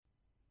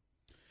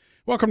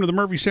Welcome to the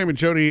Murphy, Sam, and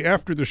Jody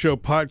After the Show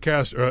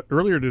podcast.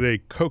 Earlier today,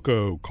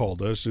 Coco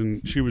called us,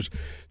 and she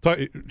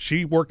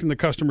worked in the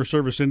customer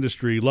service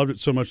industry, loved it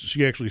so much that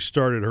she actually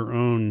started her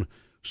own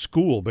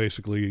school,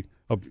 basically,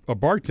 a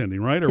bartending,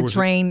 right? To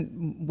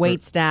train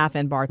wait staff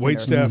and bartenders.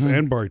 Wait staff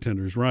and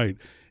bartenders, right.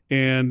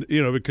 And,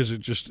 because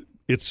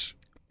it's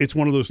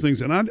one of those things,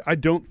 and I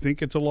don't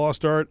think it's a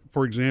lost art.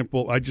 For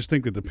example, I just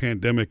think that the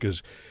pandemic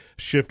has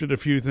shifted a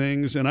few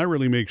things, and I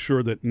really make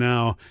sure that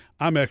now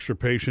I'm extra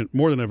patient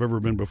more than I've ever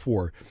been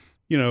before.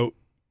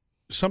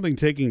 Something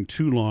taking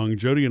too long.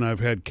 Jody and I have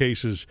had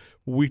cases.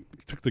 We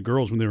took the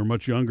girls when they were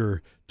much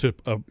younger to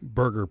a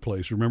burger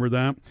place. Remember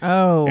that?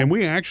 Oh. And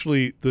we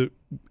actually, the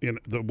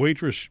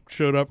waitress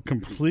showed up,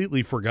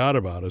 completely forgot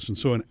about us, and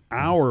so an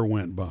hour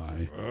went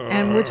by.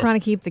 And we're trying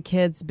to keep the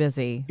kids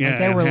busy. Yeah, like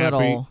they were happy.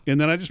 little.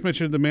 And then I just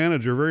mentioned to the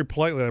manager very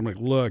politely. I'm like,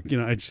 look,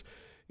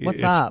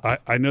 What's up?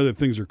 I know that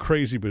things are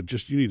crazy, but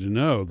just you need to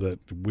know that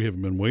we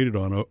haven't been waited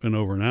on in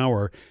over an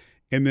hour.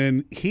 And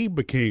then he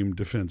became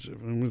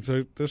defensive, and was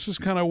like, "This is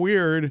kind of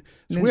weird."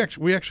 So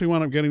we actually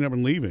wound up getting up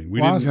and leaving.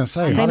 I was going to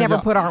say, they never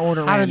put our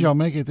order in. How did y'all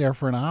make it there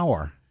for an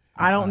hour?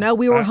 I don't know.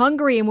 We were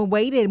hungry and we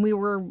waited and we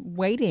were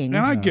waiting.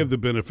 And I give the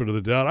benefit of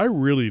the doubt. I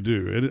really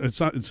do.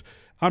 And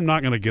I'm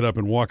not going to get up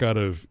and walk out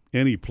of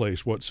any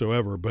place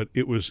whatsoever. But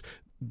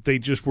they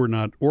just were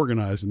not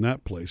organized in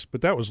that place.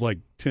 But that was like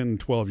 10,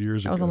 12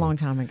 years ago. That was a long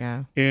time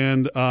ago.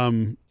 And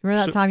remember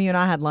that time you and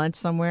I had lunch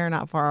somewhere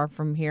not far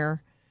from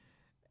here?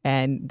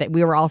 And that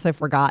we were also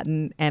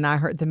forgotten. And I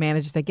heard the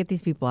manager say, "Get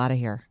these people out of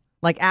here."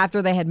 Like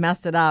after they had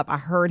messed it up, I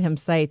heard him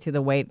say to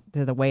the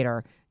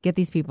waiter, "Get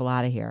these people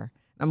out of here."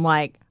 I'm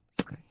like,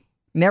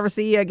 "Never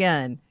see you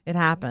again." It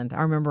happened.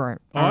 I remember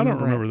it. I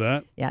don't remember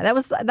that. Yeah, that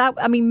was that.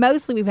 I mean,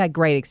 mostly we've had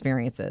great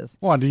experiences.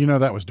 Well, do you know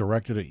that was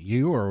directed at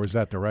you, or was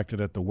that directed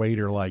at the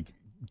waiter? Like,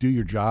 do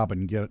your job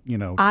and get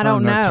I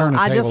don't know.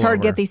 I just heard,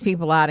 over. "Get these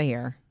people out of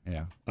here."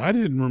 Yeah, I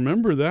didn't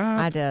remember that.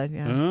 I did.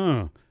 Yeah.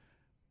 Oh.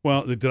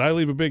 Well, did I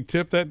leave a big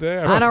tip that day?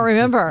 I don't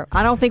remember.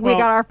 I don't think we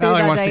got our food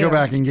Allie that wants day. to go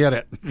back and get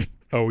it.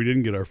 Oh, we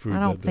didn't get our food. I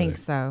don't that day. think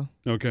so.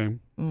 Okay.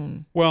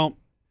 Well,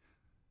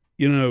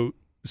 to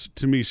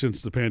me,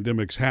 since the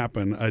pandemic's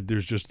happened,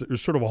 there's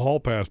sort of a hall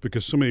pass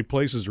because so many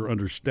places are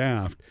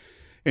understaffed.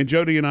 And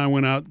Jody and I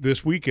went out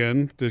this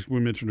weekend, as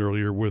we mentioned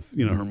earlier, with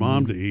her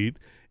mom to eat,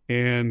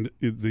 and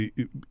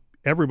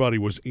everybody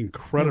was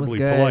incredibly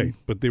polite,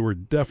 but they were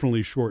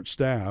definitely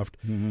short-staffed.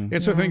 Mm-hmm.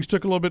 And so things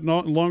took a little bit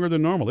longer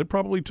than normal. It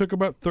probably took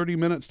about 30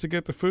 minutes to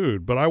get the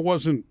food, but I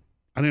didn't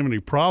have any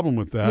problem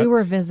with that. We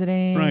were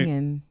visiting, right.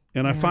 and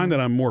I find that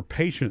I'm more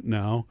patient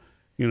now,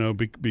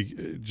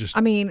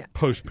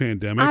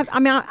 post-pandemic.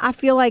 I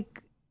feel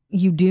like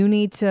you do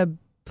need to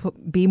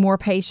be more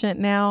patient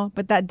now,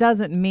 but that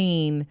doesn't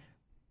mean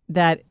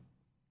that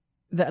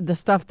the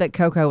stuff that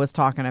Coco was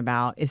talking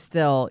about is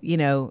still,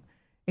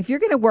 if you're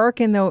going to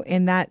work in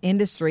that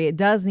industry, it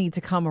does need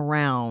to come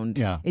around.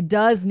 Yeah. It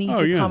does need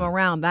to come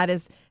around. That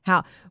is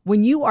how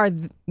when you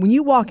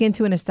walk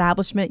into an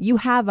establishment, you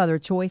have other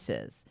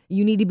choices.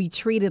 You need to be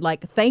treated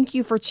like, "Thank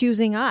you for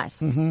choosing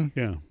us." Mm-hmm.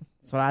 Yeah.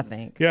 That's what I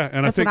think. Yeah,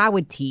 and that's what I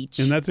would teach.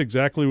 And that's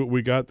exactly what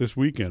we got this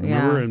weekend. Yeah.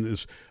 Remember, and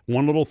this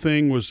one little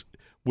thing was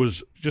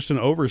just an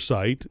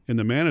oversight, and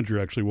the manager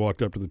actually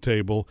walked up to the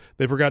table.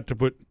 They forgot to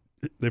put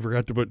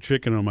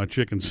chicken on my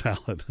chicken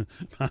salad.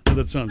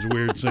 That sounds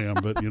weird, Sam,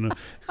 but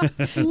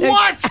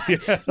What?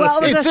 Yeah. Well,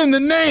 it's in the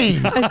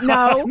name.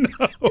 No,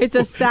 it's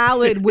a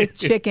salad with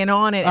chicken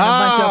on it and a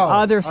bunch of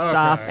other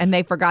stuff, and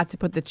they forgot to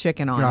put the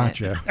chicken on it.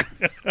 Gotcha.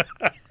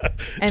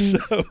 And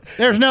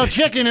there's no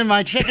chicken in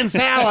my chicken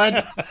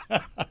salad.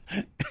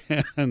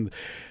 And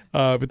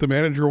but the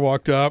manager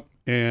walked up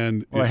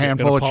and a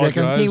handful of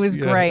chicken. He was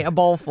great, a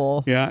bowl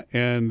full. Yeah,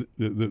 and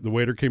the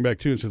waiter came back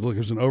too and said, "Look, it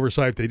was an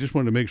oversight. They just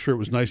wanted to make sure it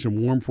was nice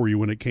and warm for you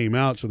when it came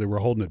out, so they were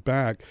holding it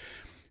back."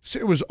 So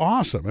it was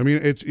awesome. I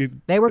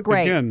mean, they were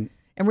great. Again,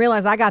 and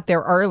realize I got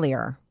there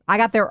earlier. I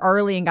got there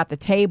early and got the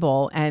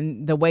table,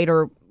 and the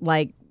waiter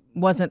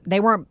wasn't. They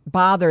weren't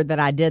bothered that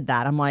I did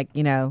that. I'm like,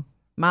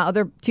 my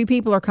other two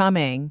people are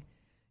coming.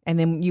 And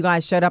then you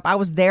guys showed up. I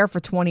was there for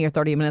 20 or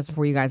 30 minutes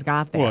before you guys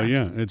got there. Well,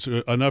 yeah, it's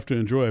enough to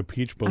enjoy a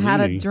peach Bellini. I had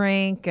a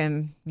drink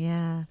and,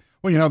 yeah.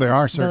 Well, there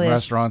are certain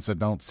restaurants that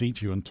don't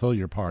seat you until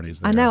your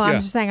party's there. I know. I'm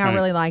just saying I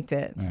really liked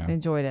it. Yeah. I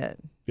enjoyed it.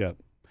 Yeah.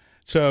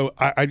 So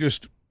I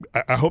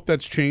hope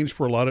that's changed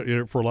for a lot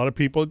of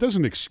people. It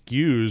doesn't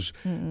excuse.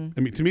 Mm-mm. I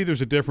mean, to me,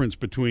 there's a difference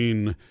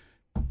between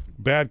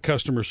bad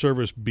customer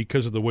service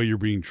because of the way you're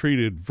being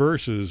treated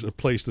versus a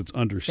place that's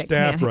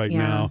understaffed right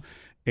now.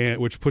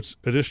 And which puts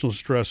additional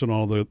stress on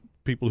all the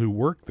people who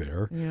work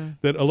there. Yeah.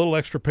 That a little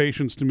extra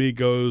patience to me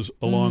goes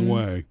a long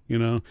way,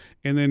 And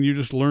then you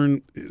just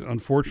learn.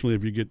 Unfortunately,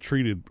 if you get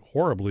treated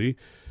horribly,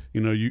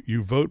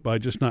 you vote by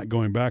just not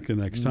going back the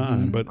next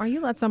time. But or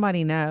you let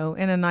somebody know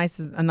in a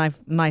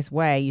nice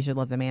way. You should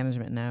let the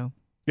management know.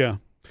 Yeah,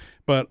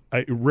 but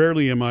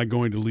rarely am I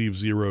going to leave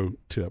zero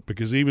tip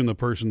because even the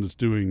person that's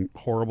doing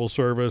horrible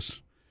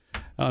service.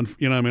 I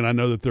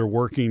know that they're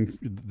working.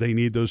 They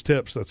need those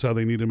tips. That's how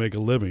they need to make a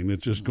living.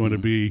 It's just going to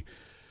be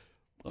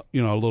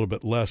a little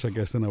bit less, I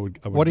guess, than I would.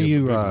 What do give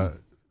you? the big one.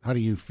 How do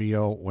you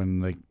feel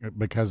when they,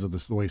 because of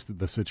the way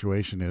the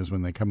situation is,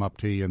 when they come up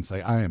to you and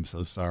say, "I am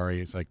so sorry"?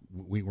 It's like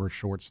we're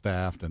short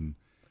staffed,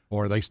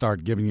 or they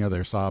start giving you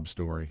their sob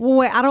story. Well,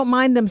 wait, I don't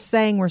mind them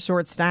saying we're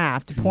short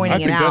staffed, pointing I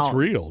think it out. that's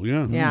real.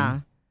 Yeah. Yeah.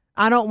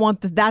 I don't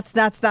want that's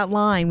that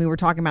line we were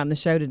talking about in the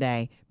show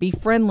today. Be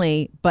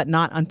friendly, but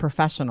not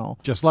unprofessional.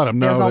 Just let them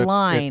know There's a that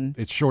line.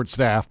 it's short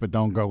staffed, but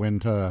don't go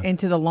into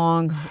the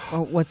long,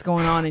 what's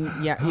going on in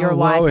your Oh,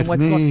 life woe and is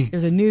what's me. going.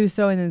 There's a new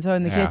so in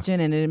the Yeah. kitchen,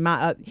 and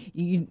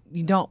you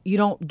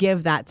don't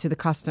give that to the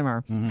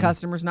customer. Mm-hmm. The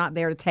customer's not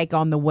there to take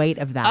on the weight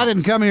of that. I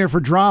didn't come here for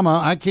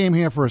drama. I came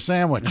here for a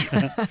sandwich.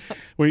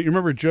 Well, you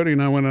remember Jody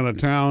and I went out of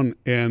town,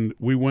 and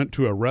we went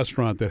to a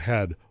restaurant that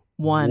had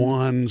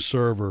one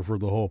server for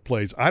the whole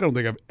place. I don't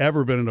think I've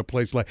ever been in a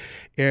place like,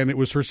 and it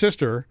was her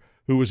sister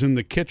who was in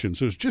the kitchen.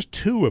 So it was just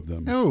two of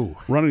them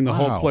running the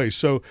whole place.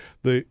 So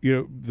she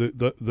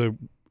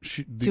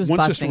was one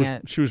busting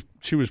sister it.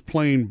 she was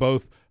playing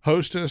both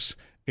hostess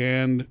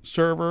and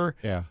server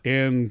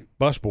and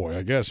busboy,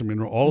 I guess. I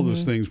mean, all of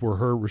those things were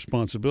her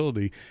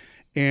responsibility.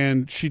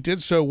 And she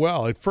did so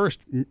well. At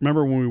first,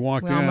 remember when we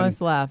walked in? We almost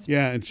left.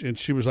 Yeah, and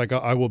she was like,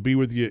 I will be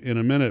with you in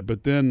a minute.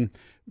 But then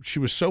she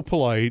was so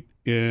polite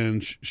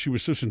and she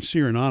was so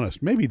sincere and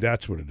honest. Maybe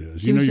that's what it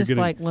is. She was just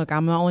like, look,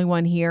 I'm the only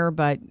one here,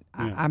 but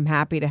I'm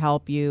happy to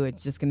help you.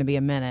 It's just going to be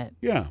a minute.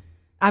 Yeah.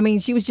 I mean,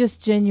 she was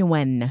just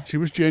genuine. She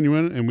was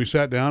genuine, and we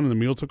sat down, and the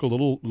meal took a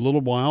little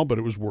while, but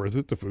it was worth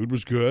it. The food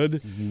was good.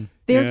 Mm-hmm.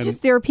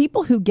 There are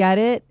people who get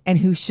it and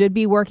who should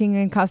be working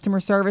in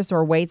customer service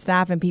or wait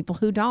staff, and people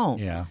who don't.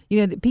 Yeah.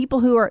 The people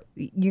who are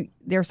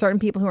there are certain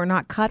people who are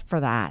not cut for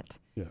that.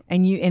 Yeah.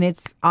 And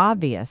it's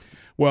obvious.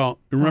 Well,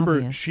 remember,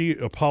 obvious. she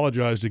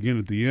apologized again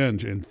at the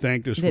end and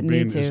thanked us for Didn't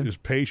being need to. as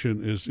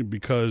patient as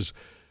because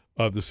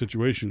of the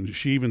situation.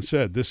 She even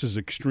said, "This is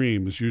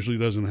extreme. This usually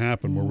doesn't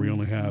happen where we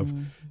only have,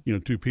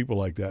 two people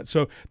like that."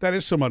 So that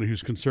is somebody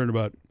who's concerned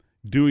about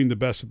doing the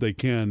best that they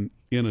can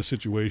in a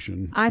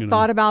situation. I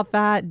thought about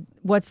that.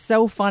 What's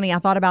so funny, I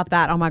thought about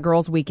that on my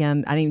girls'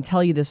 weekend. I didn't even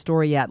tell you this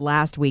story yet.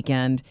 Last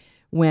weekend,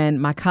 when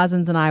my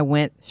cousins and I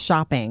went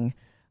shopping,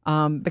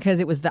 because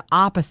it was the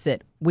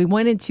opposite. We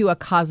went into a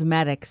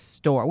cosmetics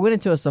store. We went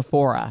into a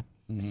Sephora,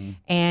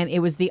 and it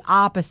was the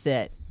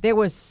opposite. There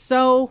was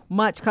so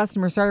much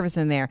customer service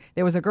in there.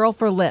 There was a girl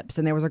for lips,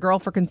 and there was a girl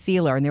for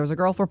concealer, and there was a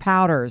girl for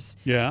powders.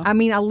 Yeah. I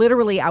mean, I looked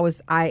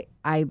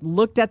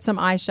at some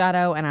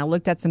eyeshadow, and I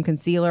looked at some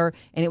concealer,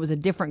 and it was a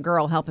different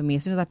girl helping me.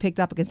 As soon as I picked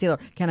up a concealer,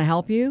 can I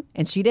help you?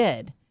 And she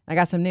did. I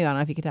got some new. I don't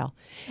know if you could tell.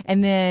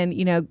 And then,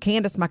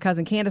 Candace, my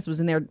cousin Candace, was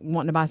in there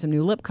wanting to buy some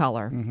new lip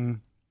color. Mm-hmm.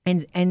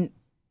 And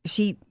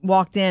she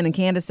walked in, and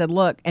Candace said,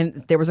 look, and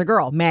there was a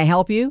girl, may I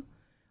help you?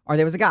 Or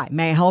there was a guy,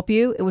 may I help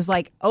you? It was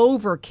like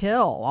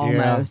overkill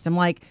almost. I'm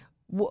like,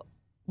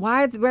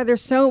 why are there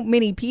so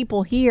many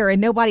people here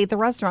and nobody at the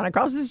restaurant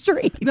across the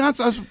street?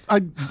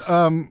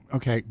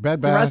 Okay, Bed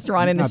It's a Bath.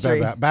 restaurant not industry.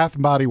 Bath, Bath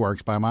and Body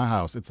Works by my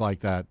house. It's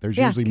like that. There's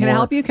usually Can more. I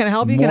help you? Can I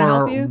help you? Can I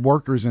help you?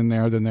 workers in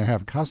there than they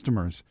have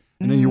customers.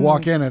 And then you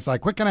walk in, and it's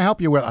like, what can I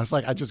help you with? I was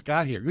like, I just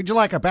got here. Would you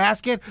like a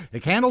basket? The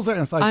candles are.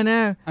 And it's like, I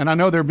know. And I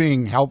know they're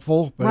being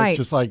helpful, but Right. it's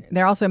just like,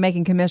 They're also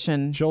making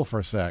commission. chill for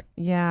a sec.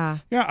 Yeah.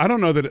 Yeah, I don't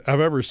know that I've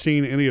ever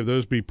seen any of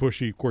those be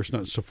pushy. Of course,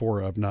 not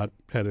Sephora. I've not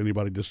had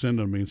anybody descend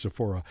on me in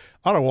Sephora.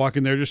 I'd walk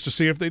in there just to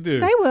see if they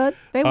do. They would.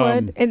 They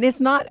would. And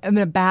it's not in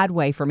a bad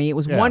way for me. It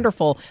was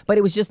wonderful, but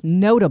it was just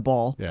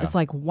notable. Yeah. It's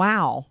like,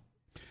 wow.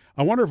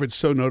 I wonder if it's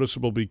so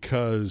noticeable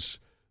because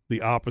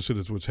the opposite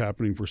is what's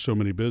happening for so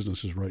many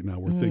businesses right now.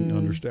 We're thinking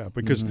understaffed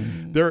because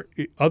they're,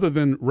 other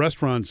than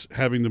restaurants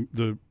having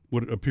the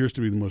what appears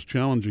to be the most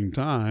challenging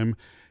time.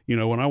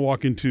 When I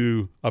walk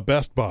into a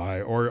Best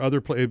Buy or other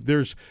place,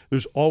 there's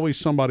always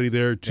somebody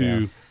there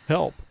to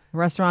help.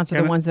 Restaurants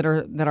are the ones that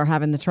are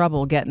having the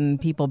trouble getting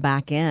people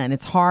back in.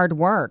 It's hard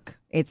work.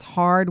 It's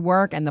hard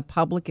work, and the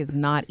public is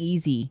not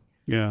easy.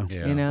 Yeah.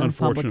 The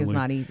Unfortunately, public is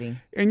not easy.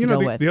 And to go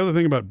with. the other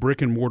thing about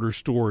brick and mortar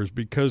stores,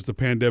 because the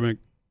pandemic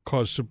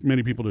caused so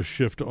many people to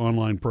shift to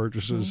online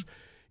purchases.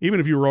 Even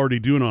if you were already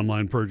doing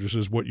online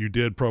purchases, what you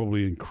did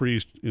probably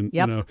increased.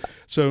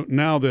 So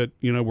now that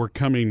we're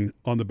coming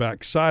on the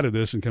back side of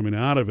this and coming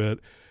out of it,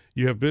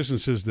 you have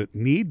businesses that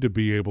need to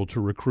be able to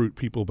recruit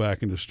people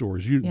back into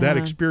stores. That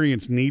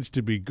experience needs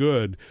to be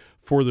good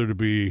for there to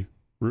be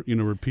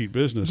repeat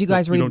business. Did you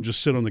guys you read? don't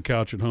just sit on the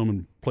couch at home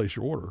and place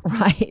your order.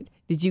 Right?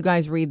 Did you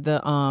guys read the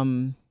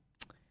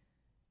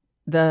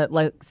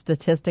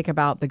statistic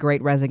about the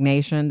Great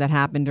Resignation that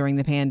happened during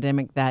the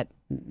pandemic? That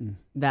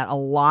a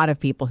lot of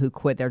people who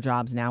quit their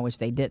jobs now wish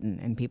they didn't,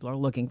 and people are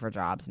looking for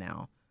jobs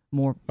now.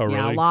 More, Oh, really?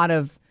 A lot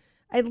of,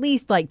 at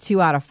least like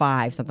 2 out of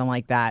 5, something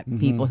like that.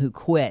 People who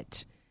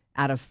quit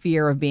out of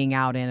fear of being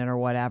out in it or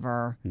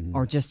whatever,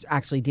 or just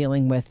actually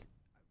dealing with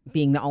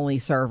being the only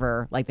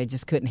server, like they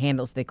just couldn't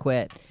handle, so they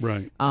quit.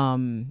 Right.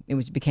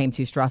 Became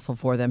too stressful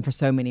for them for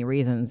so many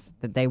reasons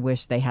that they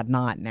wish they had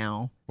not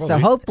now. Well, so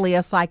hopefully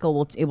a cycle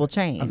will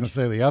change. I was going to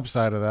say the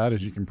upside of that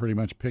is you can pretty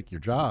much pick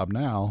your job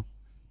now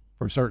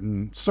For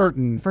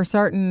certain. For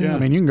certain. Yeah. I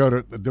mean, you can go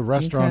to the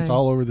restaurants Okay.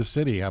 all over the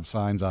city have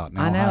signs out.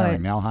 Now I know hiring,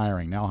 it. now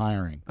hiring, now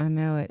hiring. I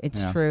know it.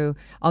 It's Yeah. true.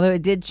 Although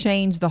it did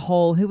change the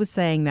whole. Who was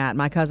saying that?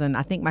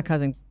 I think my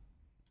cousin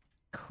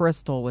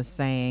Crystal was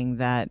saying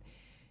that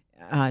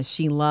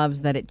she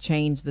loves that it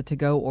changed the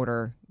to-go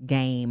order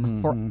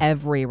game for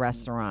every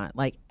restaurant.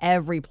 Like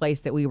every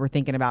place that we were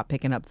thinking about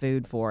picking up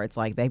food for, it's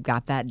like they've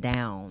got that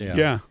down.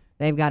 Yeah.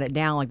 They've got it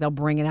down. Like they'll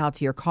bring it out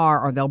to your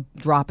car or they'll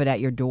drop it at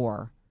your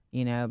door,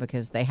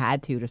 because they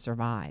had to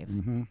survive.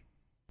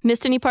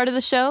 Missed any part of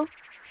the show?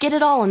 Get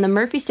it all on the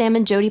Murphy, Sam,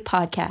 and Jody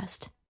podcast.